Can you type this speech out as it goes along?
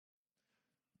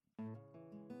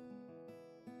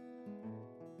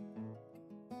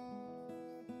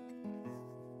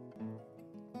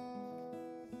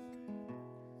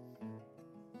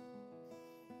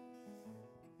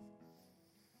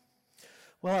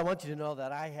Well, I want you to know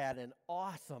that I had an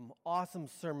awesome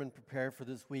sermon prepared for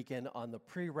this weekend on the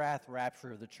pre-wrath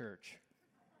rapture of the church.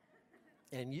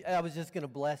 And I was just going to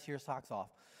bless your socks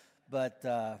off. But,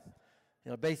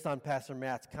 based on Pastor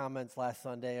Matt's comments last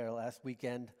Sunday or last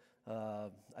weekend,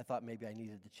 I thought maybe I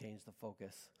needed to change the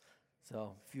focus.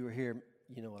 So if you were here,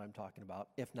 you know what I'm talking about.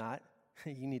 If not,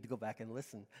 you need to go back and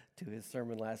listen to his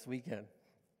sermon last weekend.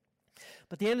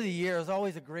 But the end of the year is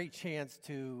always a great chance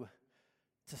to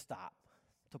stop,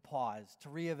 to pause, to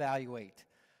reevaluate.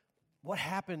 What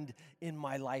happened in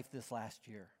my life this last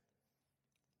year?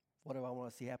 What do I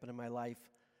want to see happen in my life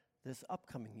this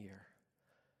upcoming year?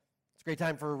 It's a great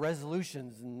time for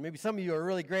resolutions, and maybe some of you are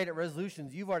really great at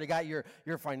resolutions. You've already got your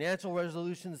financial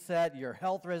resolutions set, your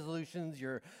health resolutions,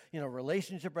 your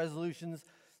relationship resolutions.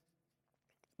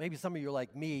 Maybe some of you are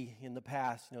like me in the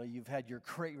past. You've had your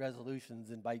great resolutions,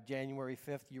 and by January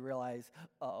 5th, you realize,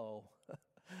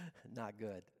 not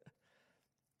good.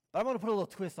 But I'm going to put a little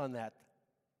twist on that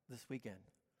this weekend.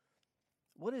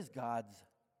 What is God's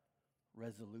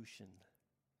resolution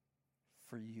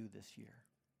for you this year?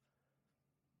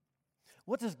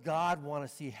 What does God want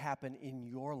to see happen in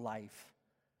your life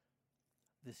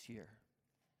this year?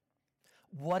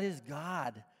 What is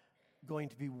God going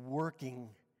to be working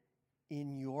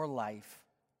in your life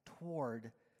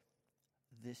toward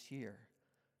this year?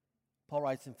 Paul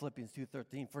writes in Philippians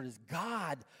 2:13, "For it is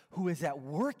God who is at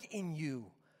work in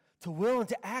you, to will and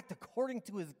to act according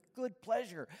to his good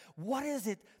pleasure." What is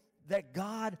it that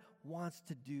God wants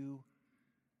to do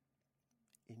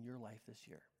in your life this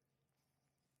year?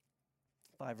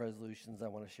 5 resolutions I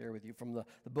want to share with you from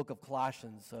the book of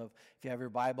Colossians. So if you have your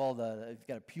Bible, if you've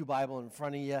got a pew Bible in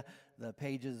front of you, the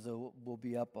pages will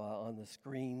be up on the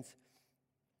screens.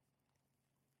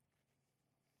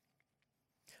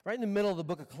 Right in the middle of the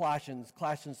book of Colossians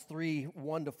 3,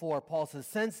 1-4, Paul says,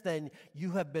 "Since then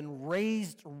you have been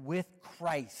raised with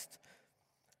Christ.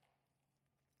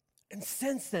 And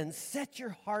since then, set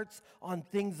your hearts on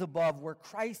things above, where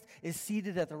Christ is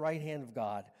seated at the right hand of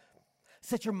God.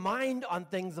 Set your mind on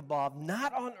things above,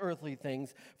 not on earthly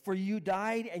things, for you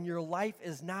died and your life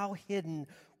is now hidden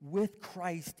with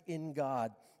Christ in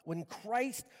God. When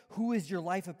Christ, who is your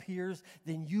life, appears,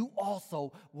 then you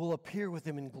also will appear with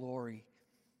him in glory."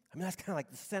 That's kind of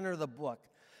like the center of the book.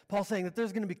 Paul's saying that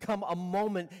there's going to become a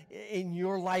moment in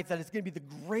your life that is going to be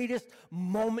the greatest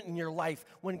moment in your life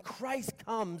when Christ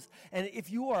comes, and if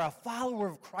you are a follower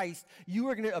of Christ, you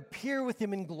are going to appear with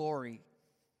him in glory.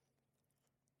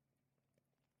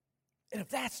 And if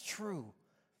that's true,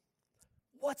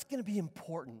 what's going to be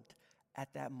important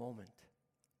at that moment?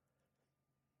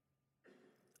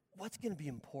 What's going to be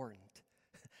important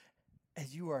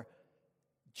as you are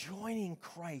joining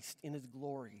Christ in his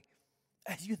glory?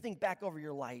 As you think back over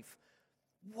your life,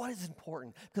 what is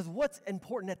important? Because what's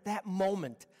important at that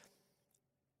moment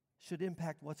should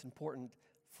impact what's important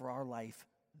for our life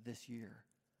this year.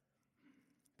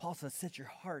 Paul says, set your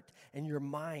heart and your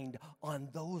mind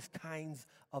on those kinds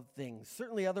of things.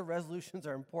 Certainly other resolutions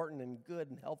are important and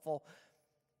good and helpful,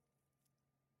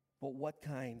 but what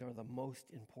kind are the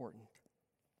most important?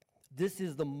 This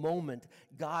is the moment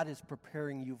God is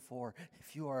preparing you for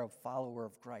if you are a follower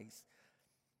of Christ.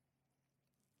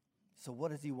 So what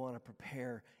does he want to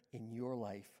prepare in your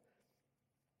life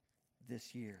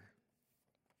this year?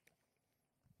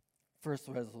 First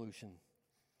resolution.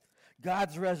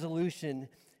 God's resolution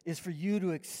is for you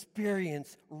to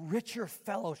experience richer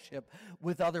fellowship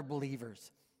with other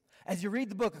believers. As you read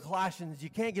the book of Colossians,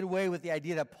 you can't get away with the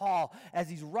idea that Paul, as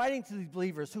he's writing to these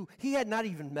believers who he had not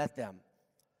even met them,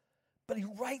 but he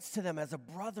writes to them as a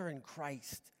brother in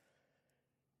Christ.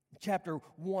 In chapter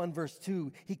 1, verse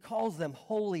 2, he calls them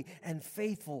holy and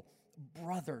faithful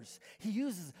brothers. He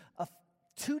uses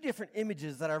two different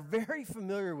images that are very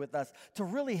familiar with us to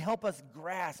really help us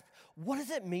grasp what does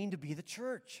it mean to be the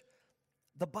church,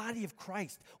 the body of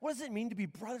Christ. What does it mean to be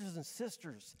brothers and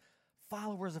sisters,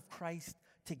 followers of Christ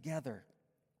together?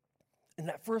 And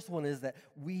that first one is that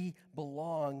we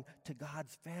belong to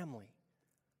God's family,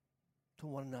 to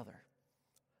one another.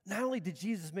 Not only did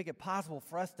Jesus make it possible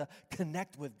for us to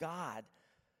connect with God,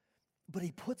 but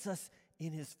he puts us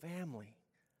in his family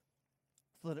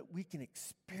so that we can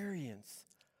experience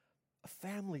a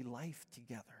family life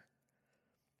together,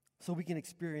 so we can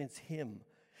experience him.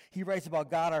 He writes about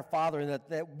God our Father and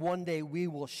that one day we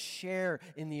will share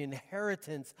in the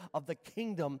inheritance of the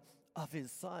kingdom of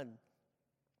his Son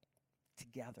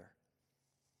together.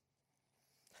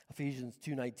 Ephesians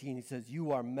 2:19, he says,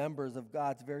 you are members of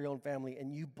God's very own family,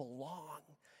 and you belong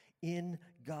in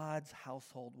God's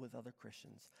household with other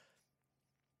Christians.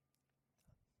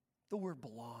 The word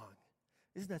belong,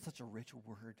 isn't that such a rich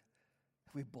word?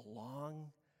 We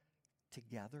belong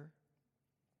together.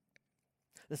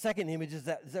 The second image is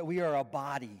that we are a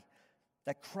body,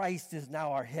 that Christ is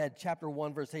now our head. Chapter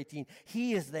 1, verse 18,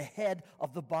 he is the head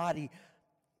of the body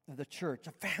of the church.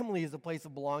 A family is a place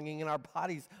of belonging, and our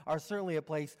bodies are certainly a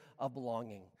place of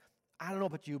belonging. I don't know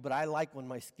about you, but I like when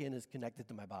my skin is connected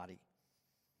to my body.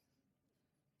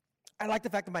 I like the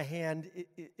fact that my hand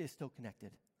is still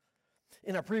connected.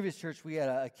 In our previous church, we had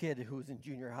a kid who was in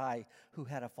junior high who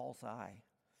had a false eye.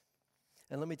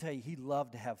 And let me tell you, he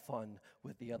loved to have fun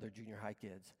with the other junior high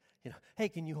kids. You know, hey,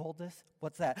 can you hold this?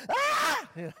 What's that? Ah!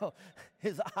 You know,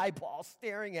 his eyeball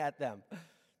staring at them.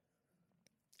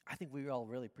 I think we all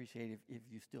really appreciate if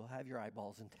you still have your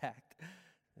eyeballs intact,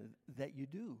 that you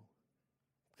do,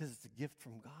 because it's a gift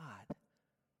from God.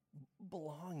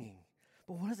 Belonging.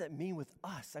 But what does that mean with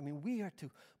us? I mean, we are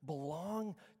to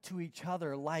belong to each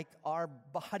other like our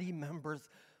body members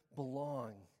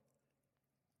belong.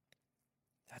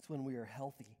 That's when we are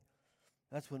healthy.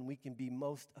 That's when we can be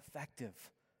most effective.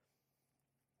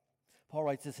 Paul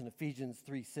writes this in Ephesians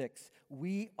 3:6.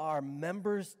 We are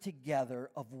members together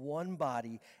of one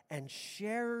body and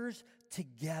sharers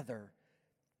together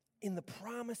in the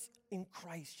promise in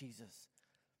Christ Jesus.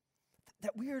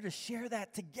 That we are to share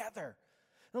that together.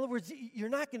 In other words, you're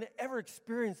not going to ever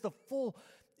experience the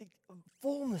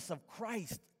fullness of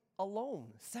Christ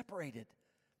alone, separated.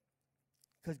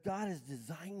 Because God has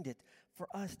designed it for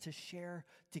us to share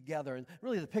together. And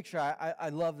really the picture I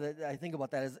love that I think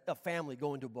about that is a family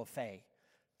going to a buffet.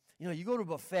 You know, you go to a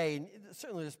buffet, and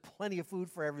certainly there's plenty of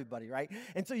food for everybody, right?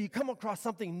 And so you come across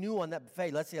something new on that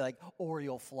buffet, let's say like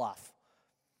Oreo fluff.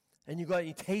 And you go and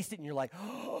you taste it, and you're like,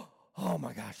 oh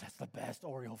my gosh, that's the best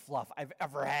Oreo fluff I've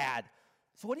ever had.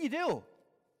 So what do? You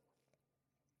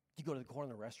go to the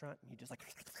corner of the restaurant, and you just like,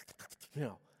 you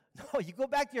know. No, you go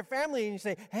back to your family and you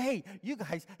say, hey, you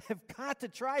guys have got to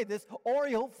try this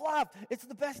Oreo fluff. It's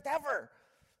the best ever.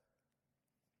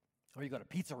 Or you go to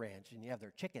Pizza Ranch and you have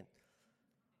their chicken.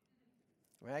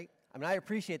 Right? I mean, I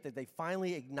appreciate that they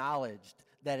finally acknowledged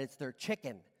that it's their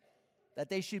chicken, that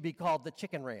they should be called the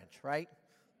Chicken Ranch, right?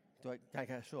 Can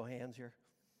I show hands here?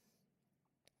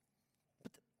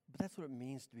 But that's what it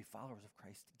means to be followers of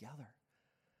Christ together.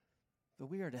 That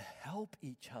we are to help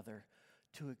each other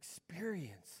to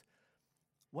experience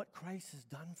what Christ has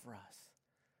done for us.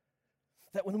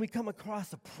 That when we come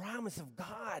across a promise of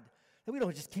God, that we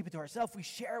don't just keep it to ourselves, we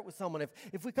share it with someone.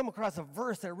 If we come across a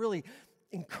verse that really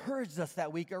encouraged us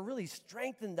that week or really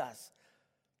strengthened us,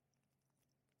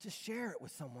 to share it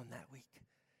with someone that week.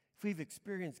 If we've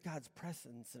experienced God's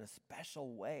presence in a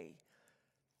special way.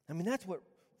 I mean, that's what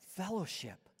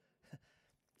fellowship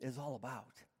is all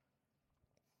about.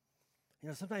 You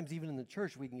know, sometimes even in the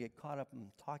church, we can get caught up in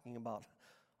talking about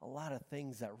a lot of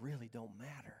things that really don't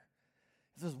matter.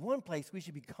 If there's one place we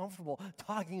should be comfortable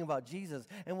talking about Jesus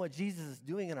and what Jesus is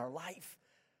doing in our life,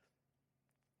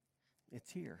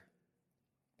 it's here.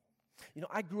 You know,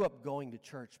 I grew up going to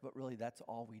church, but really that's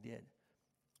all we did.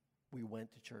 We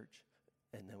went to church,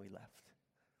 and then we left.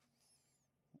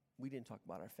 We didn't talk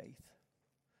about our faith.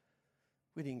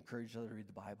 We didn't encourage each other to read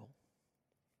the Bible.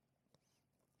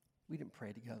 We didn't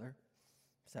pray together.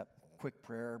 It's that quick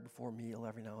prayer before meal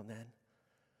every now and then.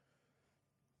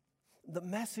 The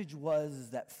message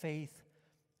was that faith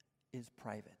is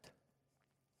private.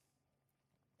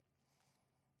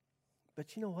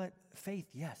 But you know what? Faith,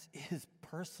 yes, is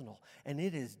personal, and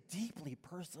it is deeply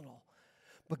personal.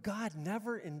 But God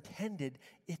never intended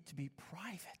it to be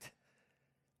private.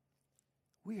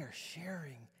 We are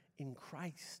sharing in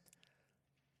Christ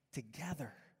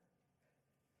together,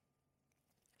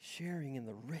 sharing in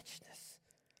the richness.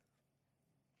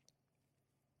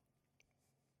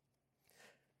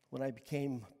 When I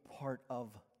became part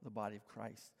of the body of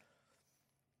Christ,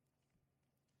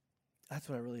 that's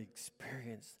when I really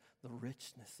experienced the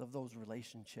richness of those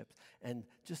relationships and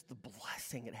just the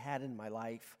blessing it had in my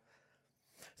life.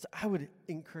 So I would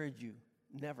encourage you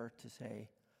never to say,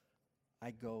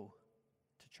 I go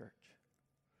to church.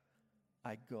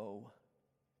 I go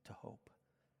to hope.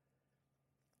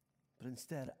 But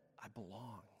instead, I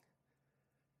belong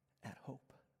at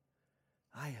hope.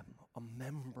 I am a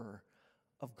member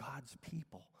of God's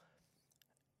people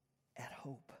at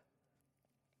hope.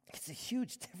 It's a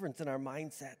huge difference in our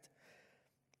mindset.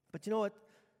 But you know what?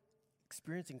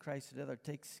 Experiencing Christ together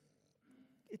takes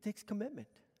commitment.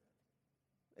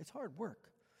 It's hard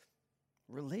work.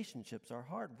 Relationships are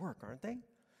hard work, aren't they?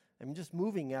 I mean, just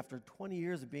moving after 20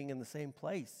 years of being in the same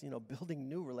place, building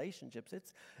new relationships,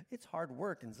 it's hard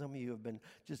work, and some of you have been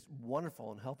just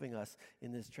wonderful in helping us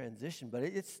in this transition, but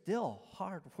it's still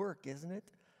hard work, isn't it?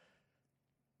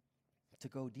 To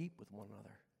go deep with one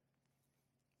another,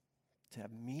 to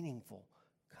have meaningful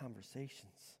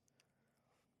conversations.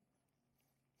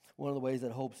 One of the ways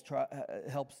that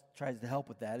tries to help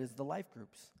with that is the life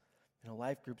groups.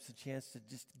 Life groups a chance to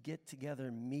just get together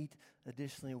and meet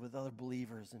additionally with other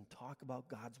believers and talk about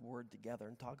God's word together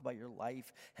and talk about your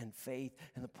life and faith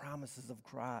and the promises of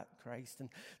Christ. And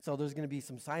so there's going to be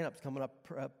some sign-ups coming up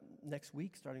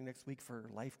starting next week for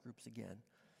life groups again.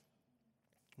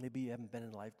 Maybe you haven't been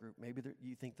in a life group. Maybe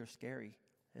you think they're scary.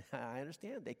 I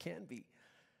understand they can be,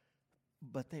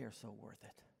 but they are so worth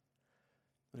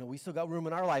it. We still got room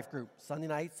in our life group. Sunday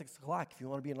night, 6 o'clock. If you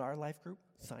want to be in our life group,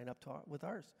 sign up with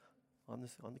ours on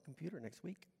the computer next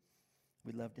week.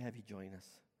 We'd love to have you join us.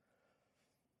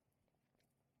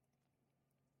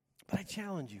 But I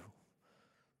challenge you,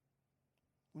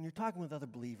 when you're talking with other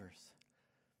believers,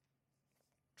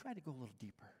 try to go a little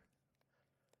deeper.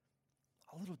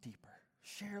 A little deeper.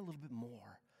 Share a little bit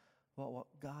more about what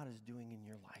God is doing in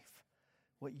your life,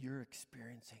 what you're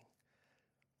experiencing.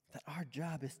 That our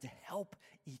job is to help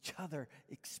each other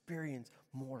experience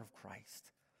more of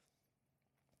Christ.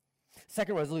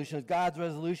 Second resolution is God's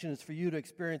resolution is for you to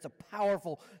experience a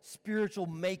powerful spiritual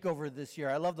makeover this year.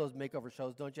 I love those makeover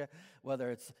shows, don't you? Whether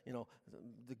it's,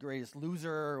 The Greatest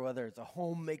Loser, or whether it's a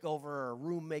home makeover or a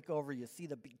room makeover, you see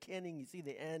the beginning, you see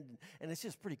the end, and it's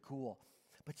just pretty cool.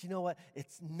 But you know what?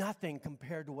 It's nothing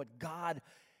compared to what God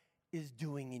is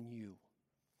doing in you.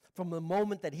 From the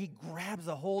moment that he grabs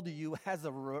a hold of you as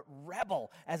a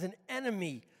rebel, as an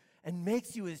enemy, and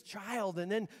makes you his child,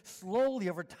 and then slowly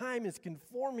over time is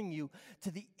conforming you to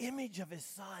the image of his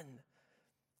son.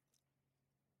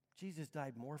 Jesus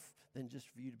died more than just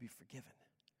for you to be forgiven.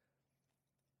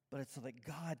 But it's so that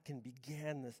God can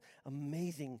begin this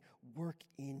amazing work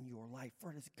in your life.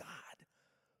 For it is God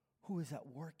who is at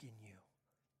work in you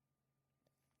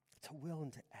to will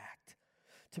and to act,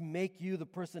 to make you the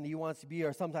person he wants to be,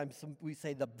 or sometimes we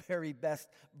say the very best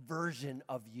version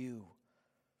of you.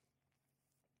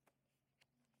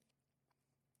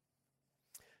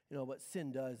 What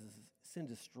sin does is sin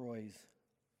destroys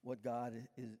what God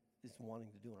is wanting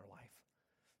to do in our life.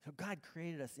 So God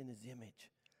created us in his image,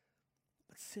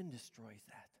 but sin destroys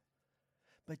that.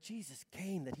 But Jesus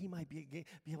came that he might be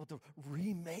able to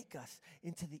remake us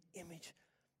into the image,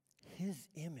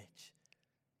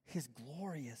 his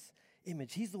glorious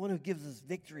image. He's the one who gives us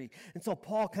victory. And so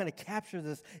Paul kind of captures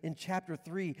this in chapter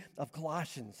 3 of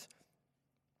Colossians.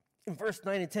 In verse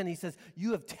 9 and 10, he says,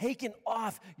 you have taken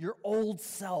off your old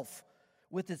self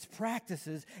with its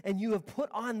practices, and you have put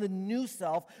on the new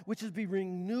self, which is be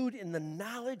renewed in the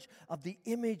knowledge of the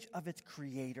image of its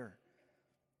creator.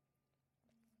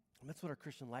 And that's what our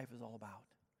Christian life is all about.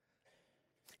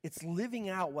 It's living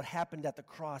out what happened at the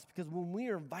cross, because when we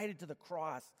are invited to the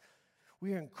cross,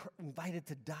 we are invited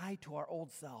to die to our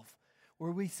old self,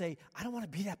 where we say, I don't want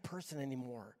to be that person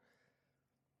anymore.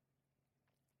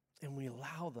 And we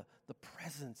allow the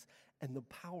presence and the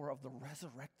power of the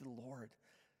resurrected Lord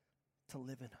to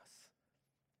live in us.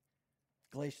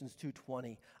 Galatians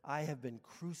 2:20, I have been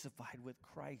crucified with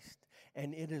Christ,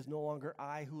 and it is no longer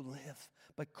I who live,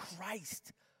 but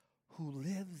Christ who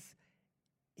lives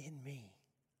in me.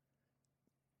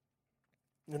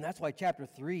 And that's why chapter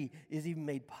 3 is even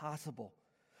made possible.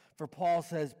 For Paul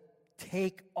says,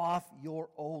 take off your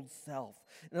old self.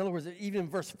 In other words, even in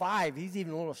verse 5, he's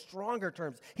even a little stronger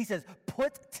terms. He says,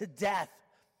 put to death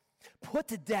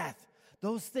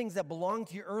those things that belong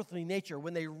to your earthly nature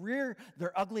when they rear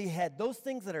their ugly head, those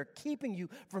things that are keeping you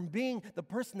from being the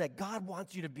person that God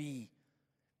wants you to be.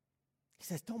 He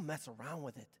says, don't mess around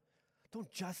with it.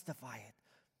 Don't justify it.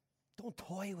 Don't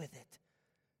toy with it.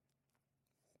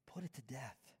 Put it to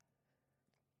death.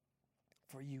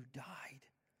 For you died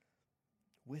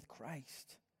with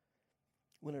Christ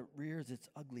when it rears its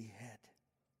ugly head.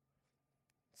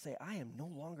 Say, I am no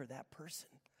longer that person.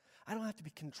 I don't have to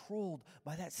be controlled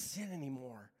by that sin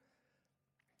anymore.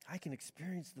 I can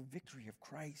experience the victory of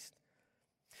Christ.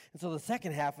 And so the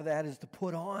second half of that is to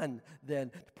put on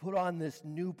this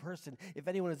new person. If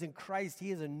anyone is in Christ,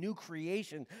 he is a new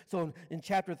creation. So in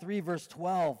chapter 3, verse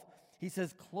 12, he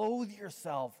says, clothe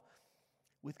yourself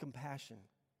with compassion.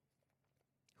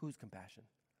 Whose compassion?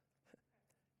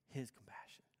 His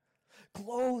compassion.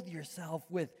 Clothe yourself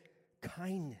with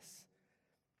kindness,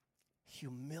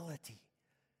 humility,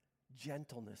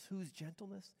 gentleness. Whose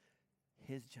gentleness?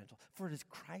 His gentleness. For it is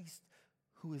Christ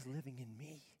who is living in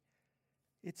me.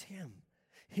 It's him.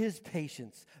 his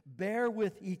patience. Bear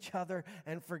with each other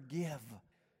and forgive,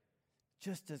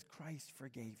 just as Christ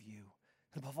forgave you.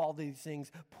 Above all these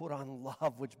things, put on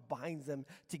love, which binds them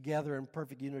together in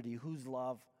perfect unity. Whose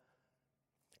love?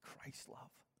 Christ's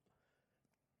love.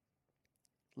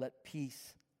 Let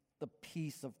peace, the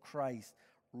peace of Christ,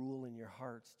 rule in your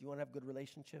hearts. Do you want to have good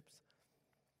relationships?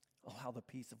 Allow the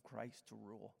peace of Christ to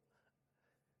rule.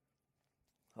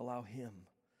 Allow him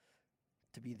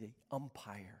to be the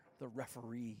umpire, the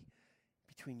referee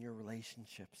between your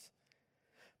relationships.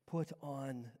 Put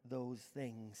on those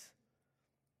things.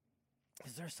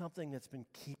 Is there something that's been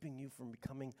keeping you from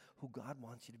becoming who God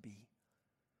wants you to be?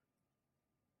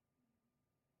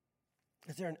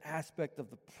 Is there an aspect of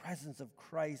the presence of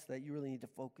Christ that you really need to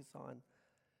focus on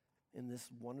in this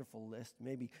wonderful list?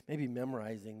 Maybe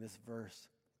memorizing this verse,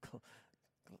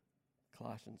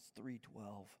 Colossians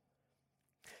 3:12.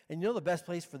 And you know the best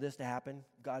place for this to happen?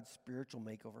 God's spiritual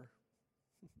makeover.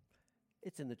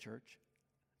 It's in the church.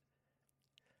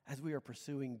 As we are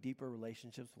pursuing deeper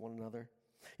relationships with one another.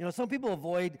 You know, some people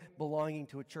avoid belonging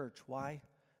to a church. Why?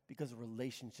 Because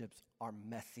relationships are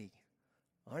messy,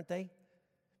 aren't they?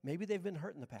 Maybe they've been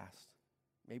hurt in the past.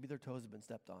 Maybe their toes have been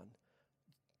stepped on.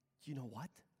 You know what?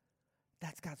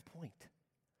 That's God's point.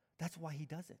 That's why he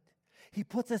does it. He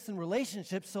puts us in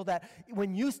relationships so that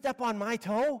when you step on my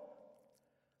toe,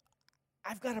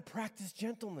 I've got to practice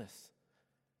gentleness.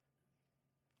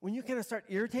 When you kind of start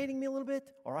irritating me a little bit,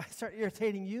 or I start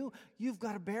irritating you, you've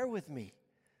got to bear with me.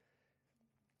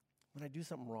 When I do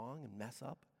something wrong and mess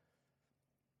up,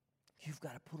 you've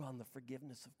got to put on the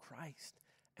forgiveness of Christ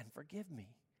and forgive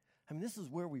me. I mean, this is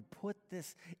where we put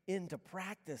this into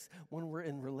practice when we're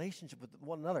in relationship with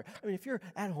one another. I mean, if you're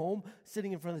at home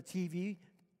sitting in front of the TV,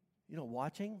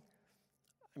 watching,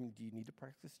 I mean, do you need to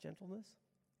practice gentleness?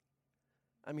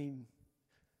 I mean,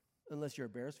 unless you're a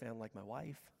Bears fan like my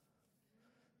wife,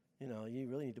 you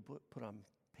really need to put on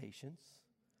patience.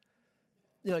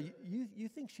 You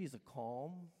think she's a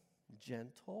calm,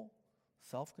 gentle,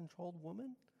 self-controlled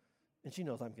woman? And she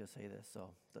knows I'm going to say this, so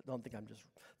don't think I'm just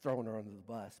throwing her under the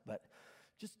bus. But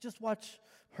just watch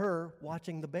her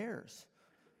watching the Bears.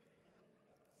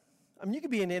 I mean, you could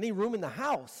be in any room in the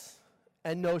house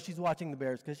and know she's watching the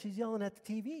Bears because she's yelling at the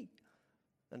TV.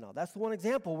 And no, that's the one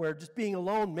example where just being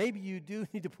alone, maybe you do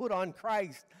need to put on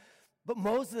Christ. But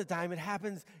most of the time, it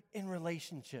happens in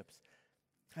relationships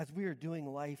as we are doing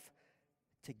life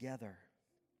together.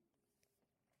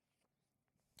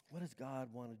 What does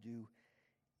God want to do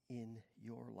in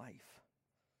your life?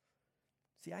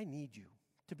 See, I need you.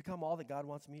 To become all that God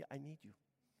wants me, I need you.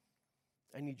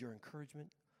 I need your encouragement.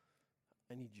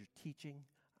 I need your teaching.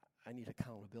 I need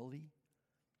accountability.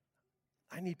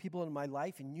 I need people in my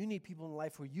life, and you need people in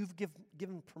life where you've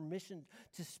given permission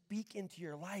to speak into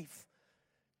your life.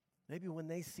 Maybe when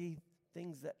they see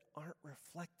things that aren't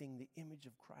reflecting the image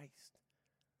of Christ.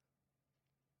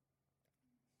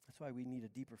 That's why we need a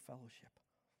deeper fellowship.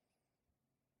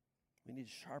 We need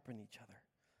to sharpen each other.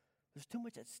 There's too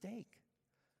much at stake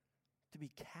to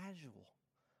be casual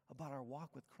about our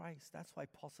walk with Christ. That's why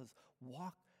Paul says,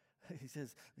 he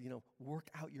says, work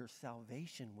out your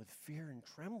salvation with fear and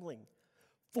trembling,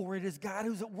 for it is God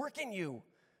who's at work in you.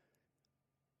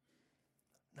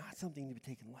 Not something to be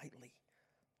taken lightly.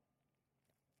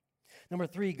 Number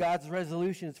 3, God's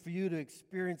resolution is for you to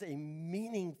experience a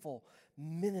meaningful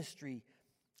ministry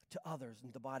to others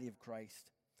in the body of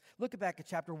Christ. Look back at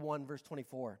chapter 1, verse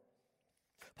 24.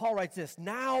 Paul writes this,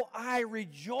 "Now I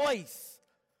rejoice."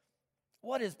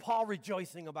 What is Paul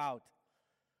rejoicing about?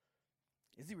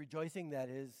 Is he rejoicing that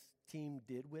his team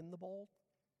did win the bowl?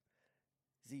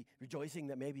 Is he rejoicing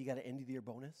that maybe he got an end of the year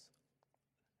bonus?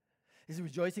 Is he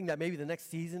rejoicing that maybe the next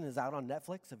season is out on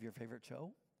Netflix of your favorite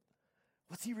show?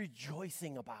 What's he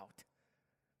rejoicing about?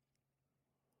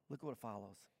 Look what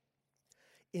follows.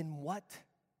 In what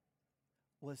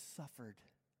was suffered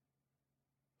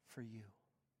for you,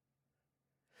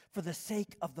 for the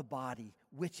sake of the body,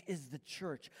 which is the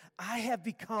church. I have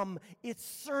become its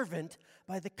servant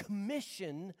by the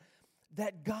commission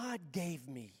that God gave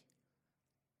me.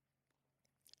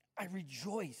 I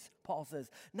rejoice, Paul says.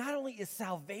 Not only is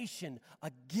salvation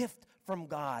a gift from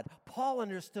God, Paul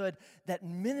understood that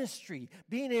ministry,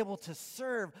 being able to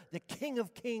serve the King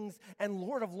of Kings and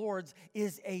Lord of Lords,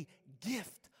 is a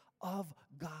gift of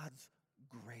God's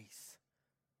grace.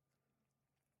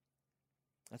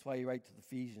 That's why he writes to the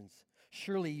Ephesians,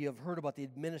 "Surely you have heard about the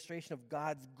administration of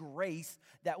God's grace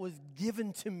that was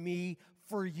given to me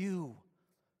for you.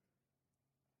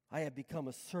 I have become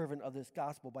a servant of this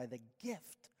gospel by the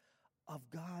gift of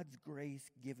God's grace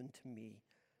given to me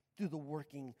through the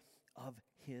working of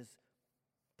his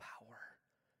power."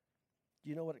 Do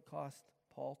you know what it cost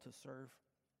Paul to serve?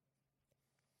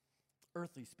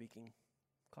 Earthly speaking,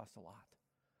 cost a lot.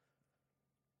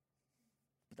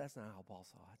 But that's not how Paul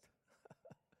saw it.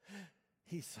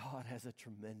 He saw it as a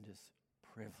tremendous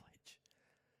privilege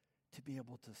to be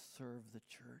able to serve the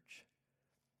church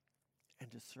and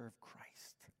to serve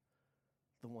Christ,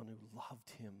 the one who loved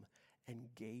him and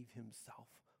gave himself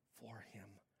for him.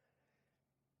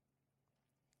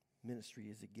 Ministry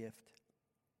is a gift.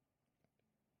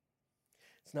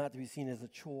 It's not to be seen as a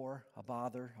chore, a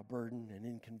bother, a burden, an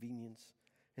inconvenience.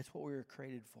 It's what we were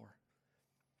created for.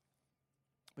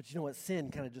 But you know what?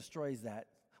 Sin kind of destroys that.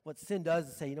 What sin does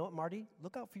is say, you know what, Marty?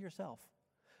 Look out for yourself.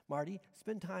 Marty,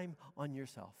 spend time on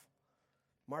yourself.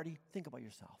 Marty, think about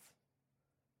yourself.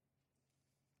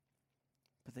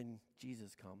 But then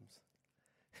Jesus comes.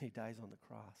 He dies on the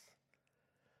cross.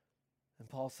 And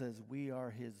Paul says, we are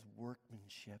his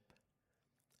workmanship,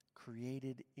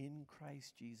 created in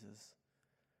Christ Jesus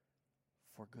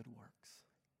for good works.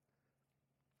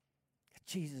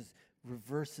 Jesus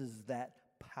reverses that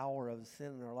power of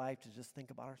sin in our life to just think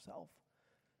about ourselves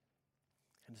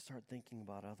and to start thinking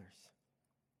about others.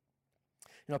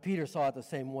 You know, Peter saw it the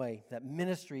same way, that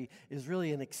ministry is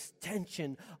really an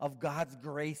extension of God's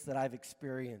grace that I've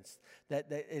experienced,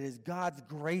 that it is God's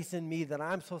grace in me that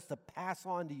I'm supposed to pass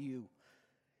on to you.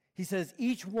 He says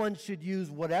each one should use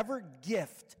whatever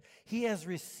gift he has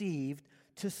received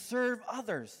to serve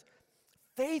others,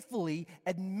 faithfully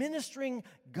administering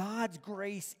God's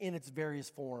grace in its various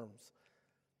forms.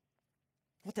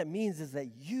 What that means is that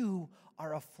you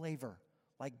are a flavor,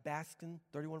 like Baskin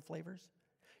 31 flavors.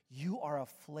 You are a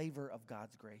flavor of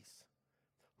God's grace.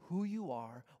 Who you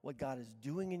are, what God is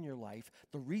doing in your life,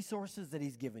 the resources that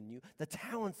he's given you, the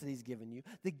talents that he's given you,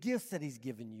 the gifts that he's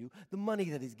given you, the money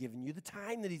that he's given you, the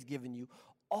time that he's given you,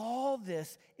 all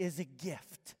this is a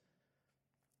gift.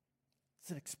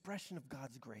 It's an expression of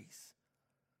God's grace.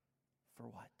 For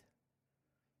what?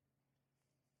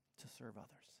 To serve others.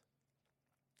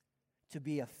 To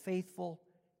be a faithful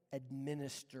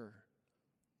administrator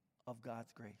of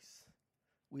God's grace.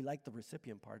 We like the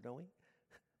recipient part, don't we?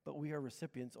 But we are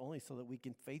recipients only so that we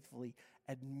can faithfully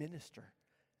administer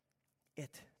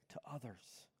it to others.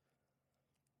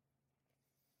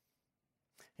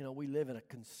 You know, we live in a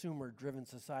consumer-driven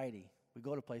society. We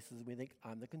go to places and we think,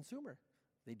 I'm the consumer.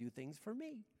 They do things for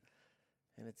me.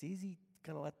 And it's easy to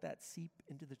kind of let that seep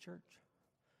into the church.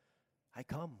 I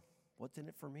come. What's in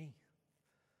it for me?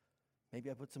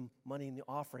 Maybe I put some money in the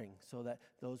offering so that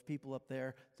those people up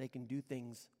there, they can do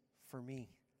things for me.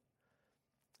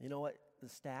 You know what? The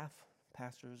staff,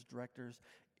 pastors, directors,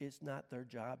 it's not their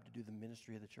job to do the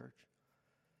ministry of the church.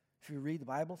 If you read the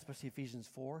Bible, especially Ephesians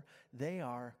 4, they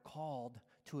are called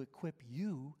to equip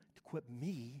you, to equip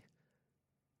me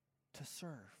to serve.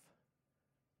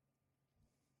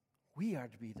 We are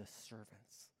to be the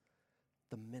servants,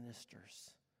 the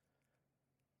ministers.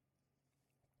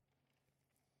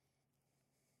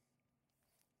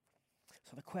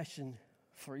 So the question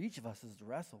for each of us is to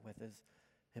wrestle with is,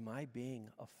 am I being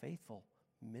a faithful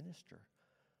minister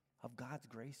of God's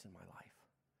grace in my life?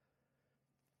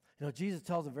 You know, Jesus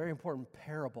tells a very important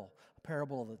parable, a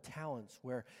parable of the talents,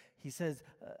 where he says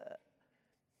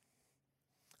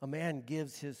a man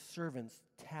gives his servants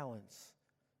talents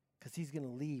because he's going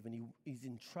to leave, and he's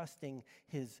entrusting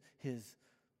his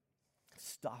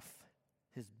stuff,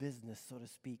 his business, so to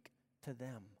speak, to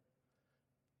them.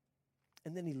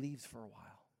 And then he leaves for a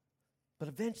while. But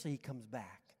eventually he comes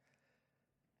back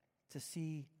to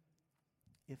see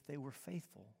if they were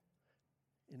faithful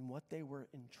in what they were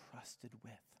entrusted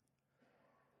with.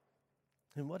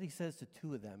 And what he says to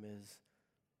two of them is,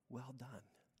 well done,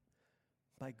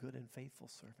 my good and faithful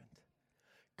servant.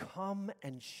 Come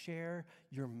and share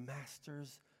your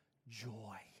master's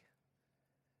joy.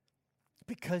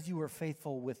 Because you were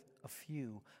faithful with a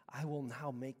few, I will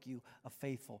now make you a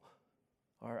faithful,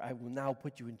 or I will now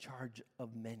put you in charge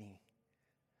of many.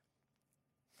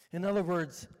 In other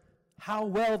words, how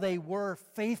well they were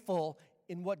faithful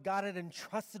in what God had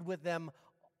entrusted with them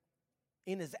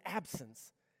in his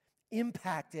absence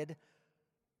impacted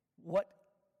what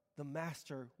the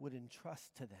master would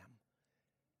entrust to them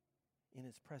in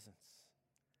his presence.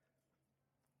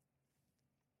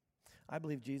 I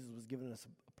believe Jesus was giving us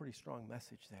a pretty strong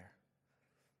message there.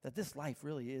 That this life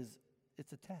really is,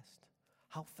 it's a test.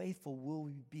 How faithful will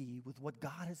we be with what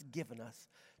God has given us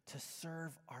to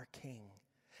serve our King?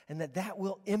 And that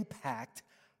will impact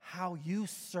how you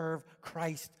serve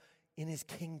Christ in his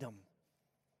kingdom.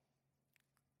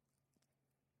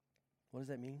 What does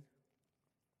that mean?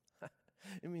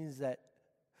 It means that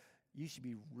you should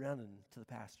be running to the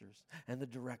pastors and the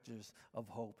directors of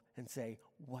Hope and say,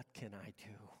 what can I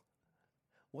do?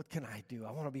 What can I do?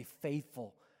 I want to be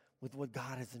faithful with what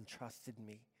God has entrusted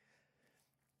me.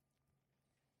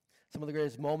 Some of the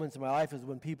greatest moments in my life is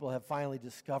when people have finally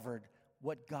discovered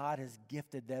what God has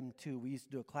gifted them to. We used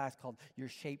to do a class called You're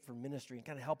Shaped for Ministry and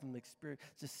kind of help them experience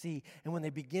to see. And when they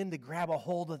begin to grab a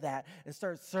hold of that and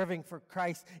start serving for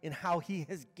Christ in how He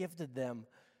has gifted them,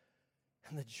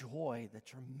 and the joy, the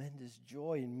tremendous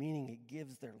joy and meaning it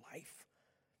gives their life.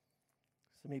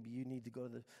 So maybe you need to go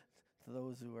to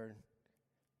those who are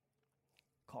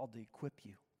called to equip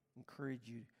you, encourage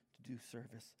you to do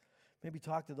service. Maybe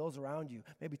talk to those around you.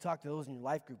 Maybe talk to those in your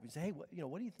life group and say, hey, what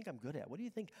do you think I'm good at? What do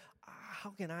you think, how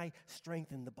can I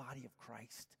strengthen the body of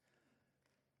Christ?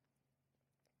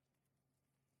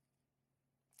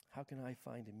 How can I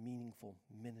find a meaningful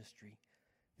ministry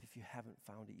if you haven't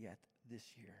found it yet this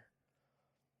year?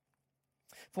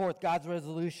 Fourth, God's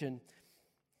resolution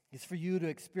is for you to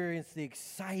experience the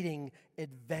exciting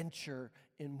adventure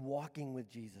in walking with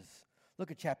Jesus.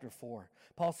 Look at chapter 4.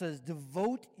 Paul says,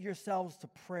 devote yourselves to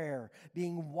prayer,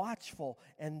 being watchful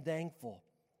and thankful.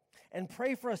 And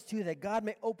pray for us too, that God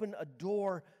may open a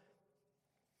door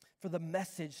for the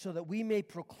message so that we may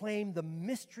proclaim the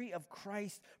mystery of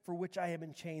Christ for which I am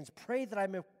in chains. Pray that I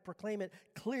may proclaim it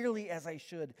clearly as I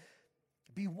should.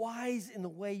 Be wise in the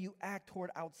way you act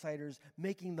toward outsiders,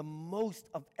 making the most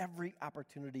of every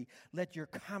opportunity. Let your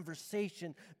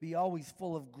conversation be always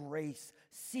full of grace,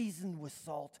 seasoned with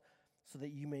salt, so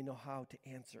that you may know how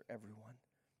to answer everyone.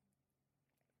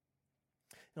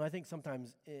 I think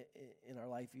sometimes in our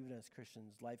life, even as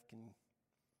Christians, life can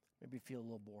maybe feel a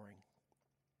little boring,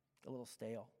 a little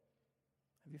stale.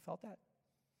 Have you felt that?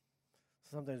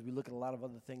 Sometimes we look at a lot of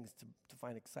other things to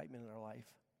find excitement in our life.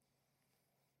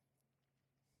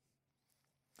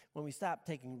 When we stop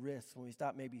taking risks, when we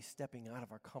stop maybe stepping out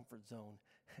of our comfort zone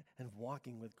and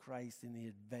walking with Christ in the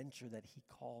adventure that He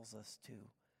calls us to.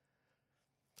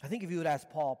 I think if you would ask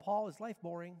Paul, is life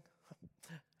boring?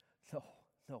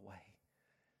 No way.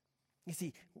 You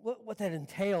see, what that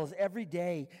entails every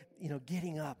day,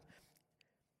 getting up,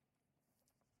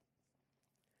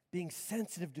 being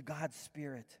sensitive to God's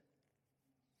Spirit,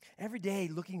 every day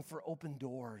looking for open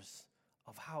doors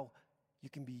of how you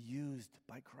can be used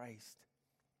by Christ.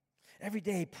 Every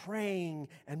day praying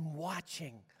and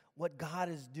watching what God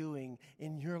is doing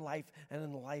in your life and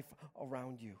in the life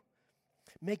around you.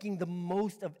 Making the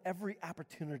most of every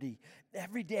opportunity.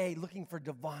 Every day looking for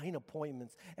divine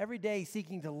appointments. Every day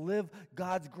seeking to live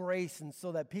God's grace and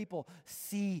so that people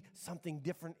see something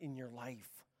different in your life.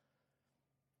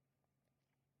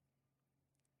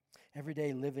 Every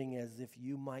day living as if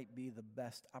you might be the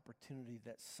best opportunity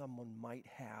that someone might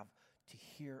have to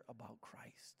hear about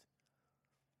Christ.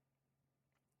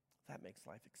 That makes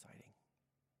life exciting.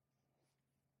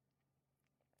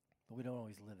 But we don't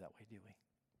always live that way, do we?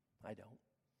 I don't.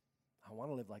 I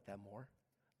want to live like that more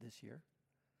this year.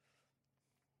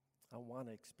 I want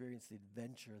to experience the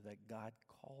adventure that God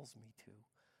calls me to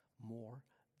more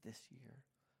this year.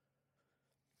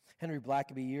 Henry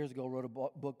Blackaby years ago wrote a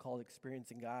book called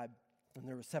Experiencing God, and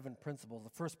there were 7 principles. The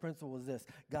first principle was this: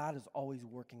 God is always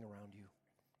working around you.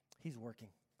 He's working.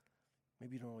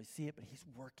 Maybe you don't always see it, but He's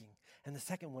working. And the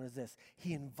second one is this: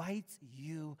 He invites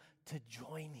you to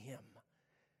join Him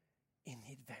in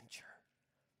the adventure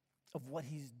of what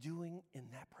He's doing in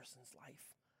that person's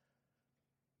life.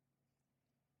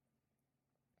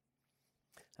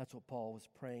 That's what Paul was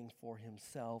praying for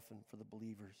himself and for the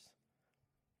believers.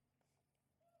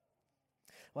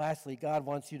 Lastly, God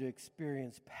wants you to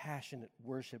experience passionate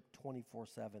worship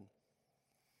 24/7.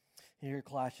 Here,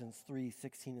 Colossians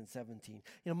 3:16 and 17.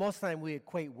 Most of the time we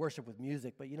equate worship with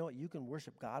music, but you know what? You can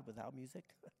worship God without music.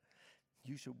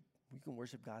 We can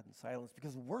worship God in silence,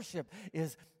 because worship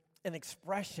is an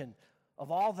expression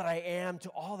of all that I am to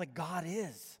all that God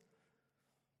is.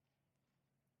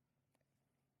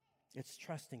 It's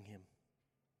trusting Him.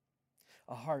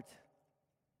 A heart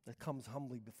that comes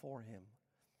humbly before Him.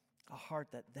 A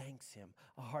heart that thanks Him.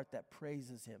 A heart that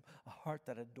praises Him. A heart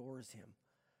that adores Him.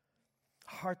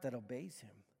 A heart that obeys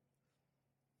Him.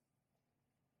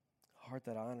 A heart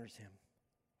that honors Him.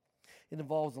 It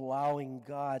involves allowing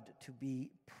God to be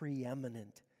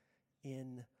preeminent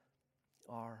in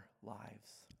our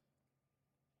lives.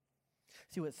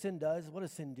 See what sin does? What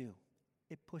does sin do?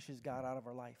 It pushes God out of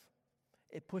our life.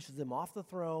 It pushes Him off the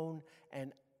throne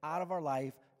and out of our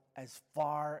life as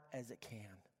far as it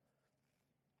can.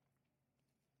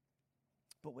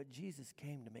 But what Jesus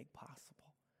came to make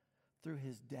possible through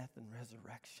His death and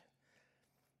resurrection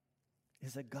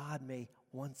is that God may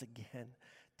once again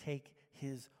take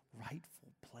His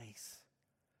rightful place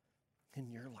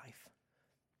in your life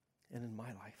and in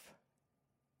my life.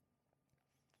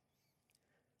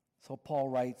 So Paul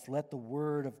writes, let the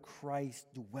word of Christ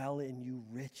dwell in you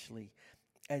richly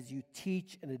as you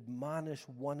teach and admonish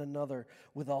one another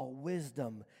with all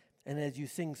wisdom, and as you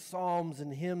sing psalms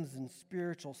and hymns and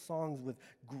spiritual songs with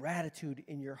gratitude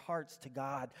in your hearts to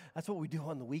God. That's what we do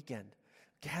on the weekend.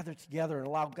 Gather together and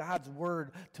allow God's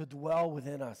word to dwell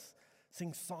within us.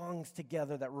 Sing songs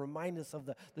together that remind us of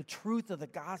the truth of the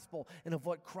gospel and of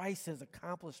what Christ has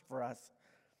accomplished for us.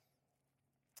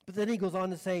 But then he goes on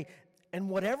to say, and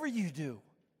whatever you do,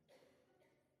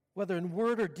 whether in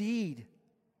word or deed,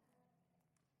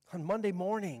 on Monday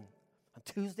morning, on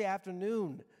Tuesday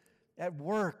afternoon, at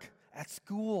work, at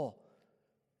school,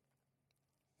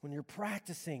 when you're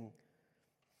practicing,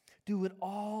 do it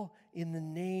all in the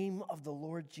name of the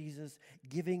Lord Jesus,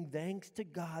 giving thanks to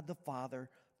God the Father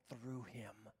through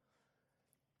him.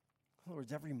 In other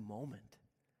words, every moment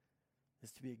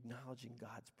is to be acknowledging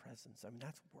God's presence. I mean,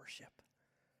 that's worship.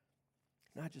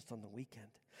 Not just on the weekend.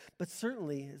 But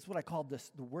certainly, it's what I call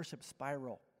the worship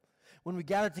spiral. When we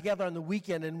gather together on the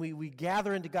weekend and we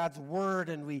gather into God's word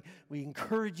and we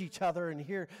encourage each other and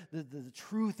hear the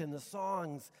truth in the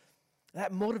songs,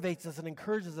 that motivates us and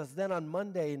encourages us then on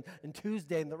Monday and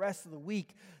Tuesday and the rest of the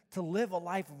week to live a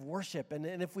life of worship.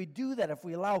 And if we do that, if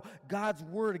we allow God's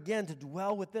word again to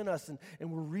dwell within us and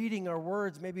we're reading our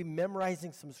words, maybe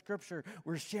memorizing some scripture,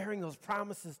 we're sharing those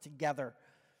promises together,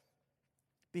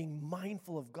 being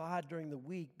mindful of God during the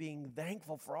week, being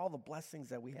thankful for all the blessings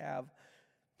that we have,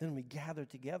 then we gather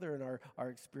together and our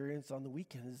experience on the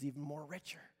weekend is even more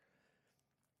richer.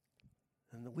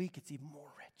 In the week, it's even more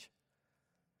rich.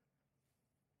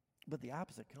 But the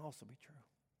opposite can also be true.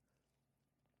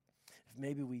 If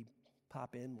maybe we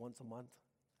pop in once a month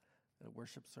at a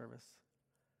worship service,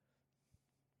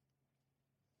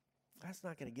 that's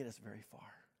not going to get us very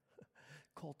far.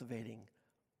 Cultivating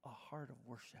a heart of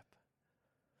worship.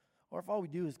 Or if all we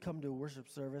do is come to a worship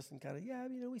service and kind of,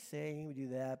 we sing, we do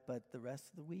that, but the rest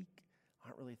of the week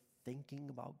aren't really thinking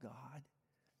about God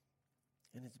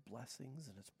and his blessings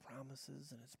and his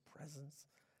promises and his presence.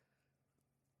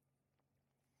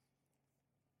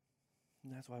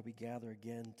 And that's why we gather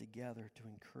again together to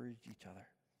encourage each other,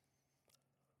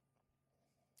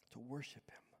 to worship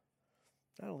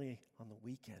him, not only on the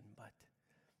weekend, but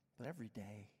every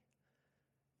day,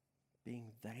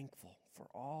 being thankful for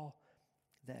all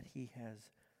that he has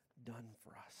done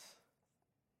for us.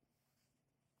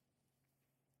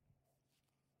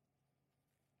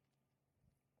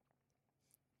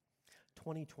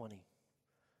 $2020.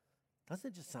 Doesn't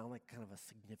it just sound like kind of a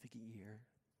significant year?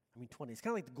 I mean, 20. It's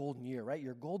kind of like the golden year, right?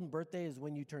 Your golden birthday is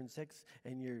when you turn 6,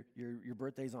 and your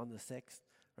birthday's on the 6th,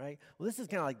 right? Well, this is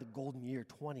kind of like the golden year,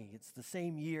 20. It's the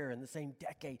same year and the same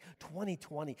decade,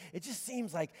 2020. It just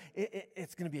seems like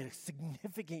it's going to be a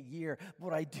significant year. But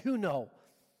what I do know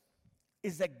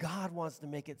is that God wants to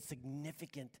make it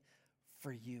significant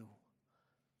for you.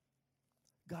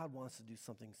 God wants to do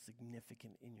something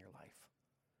significant in your life.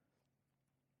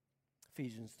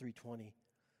 Ephesians 3:20.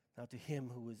 Now to him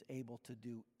who is able to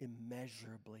do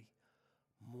immeasurably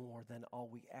more than all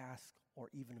we ask or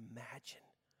even imagine,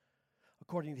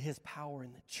 according to his power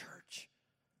in the church,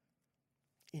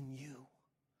 in you.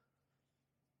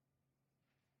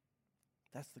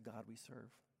 That's the God we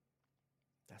serve.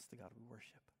 That's the God we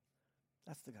worship.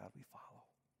 That's the God we follow.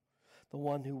 The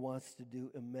one who wants to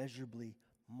do immeasurably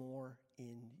more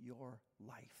in your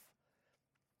life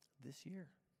this year.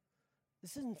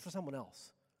 This isn't for someone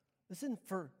else. This isn't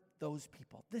for those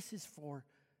people. This is for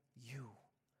you.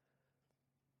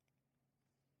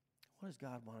 What does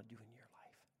God want to do in your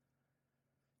life?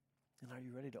 And are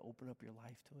you ready to open up your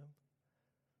life to him?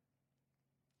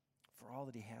 For all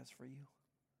that he has for you?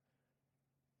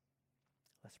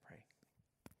 Let's pray.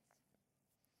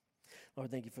 Lord,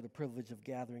 thank you for the privilege of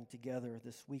gathering together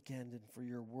this weekend and for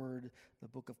your word, the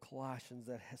book of Colossians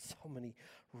that has so many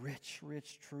rich,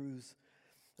 rich truths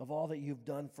of all that you've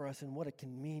done for us and what it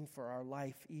can mean for our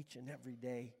life each and every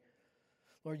day.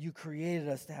 Lord, you created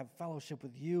us to have fellowship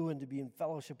with you and to be in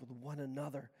fellowship with one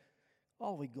another,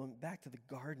 all the way going back to the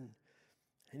garden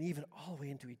and even all the way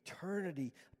into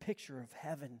eternity, a picture of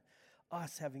heaven,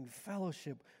 us having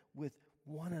fellowship with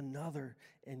one another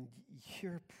and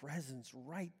your presence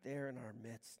right there in our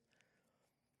midst.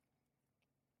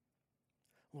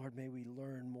 Lord, may we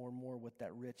learn more and more what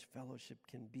that rich fellowship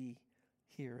can be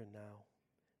here and now.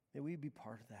 May we be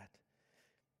part of that.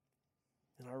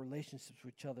 In our relationships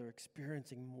with each other,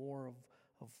 experiencing more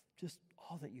of just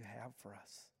all that you have for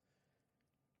us.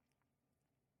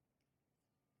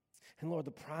 And Lord,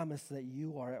 the promise that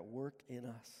you are at work in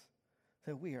us,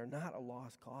 that we are not a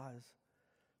lost cause.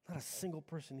 Not a single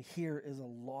person here is a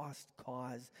lost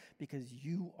cause because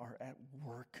you are at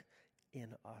work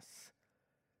in us.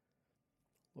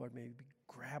 Lord, may we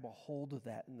grab a hold of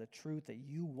that and the truth that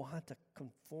you want to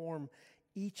conform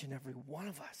each and every one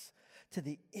of us to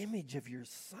the image of your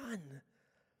Son.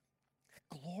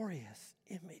 A glorious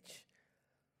image.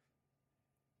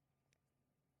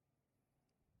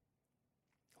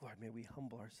 Lord, may we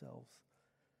humble ourselves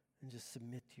and just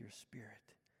submit to your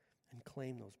Spirit and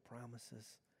claim those promises.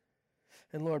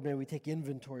 And Lord, may we take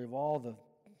inventory of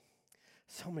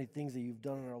so many things that you've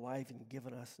done in our life and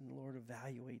given us, and Lord,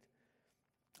 evaluate,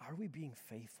 are we being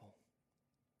faithful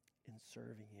in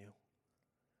serving you?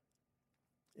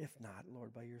 If not,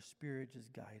 Lord, by your Spirit,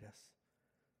 just guide us.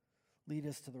 Lead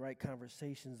us to the right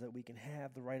conversations that we can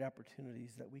have, the right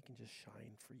opportunities that we can just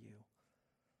shine for you.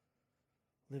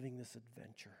 Living this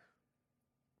adventure,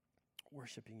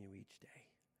 worshiping you each day.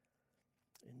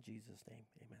 In Jesus' name,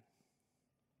 amen.